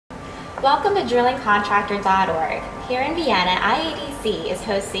Welcome to drillingcontractor.org. Here in Vienna, IADC is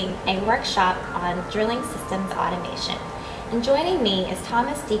hosting a workshop on drilling systems automation. And joining me is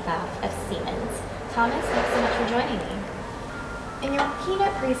Thomas Dieckhoff of Siemens. Thomas, thanks so much for joining me. In your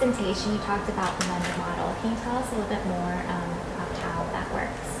keynote presentation, you talked about the vendor model. Can you tell us a little bit more about how that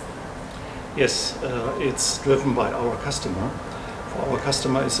works? Yes, it's driven by our customer. For our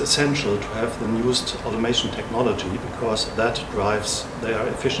customer, it's essential to have the newest automation technology because that drives their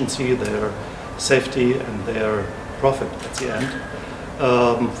efficiency, their safety, and their profit at the end.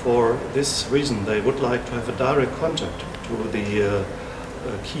 For this reason, they would like to have a direct contact to the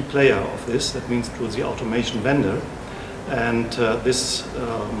key player of this, that means to the automation vendor. And this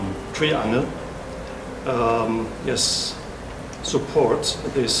triangle supports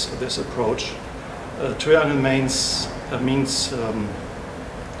this approach. Triangle means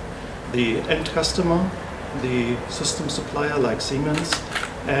the end customer, the system supplier like Siemens,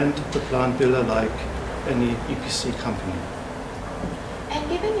 and the plant builder like any EPC company. And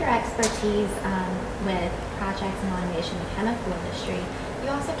given your expertise with projects and automation in the chemical industry, you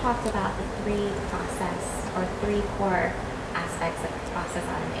also talked about the three core aspects of process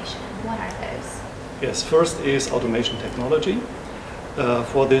automation. What are those? Yes, first is automation technology.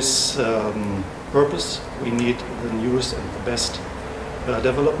 For this purpose, we need the newest and the best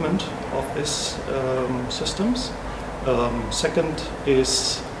development of these systems. Second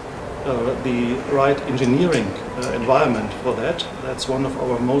is the right engineering environment for that. That's one of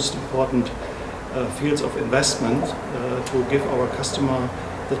our most important fields of investment to give our customer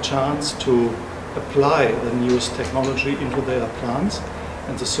the chance to apply the newest technology into their plants.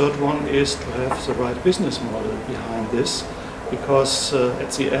 And the third one is to have the right business model behind this, because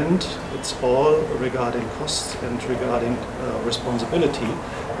at the end it's all regarding costs and regarding responsibility,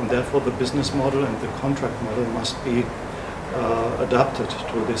 and therefore the business model and the contract model must be adapted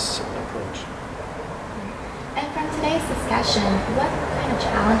to this approach. And from today's discussion, what kind of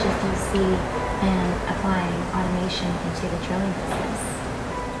challenges do you see in applying automation into the drilling business?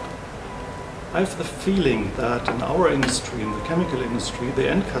 I have the feeling that in our industry, in the chemical industry, the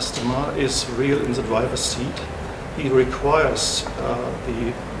end customer is real in the driver's seat. He requires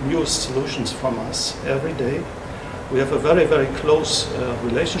the newest solutions from us every day. We have a very, very close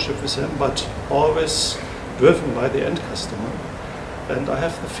relationship with him, but always driven by the end customer. And I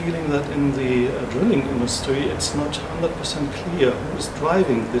have the feeling that in the drilling industry, it's not 100% clear who is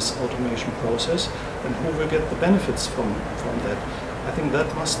driving this automation process and who will get the benefits from that. I think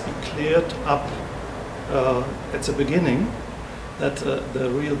that must be cleared up at the beginning, that the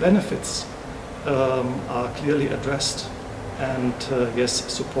real benefits are clearly addressed and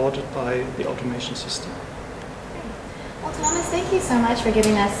supported by the automation system. Well, Thomas, thank you so much for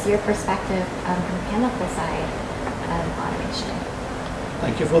giving us your perspective from the chemical side of automation.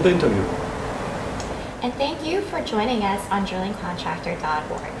 Thank you for the interview. And thank you for joining us on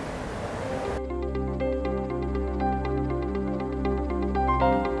drillingcontractor.org.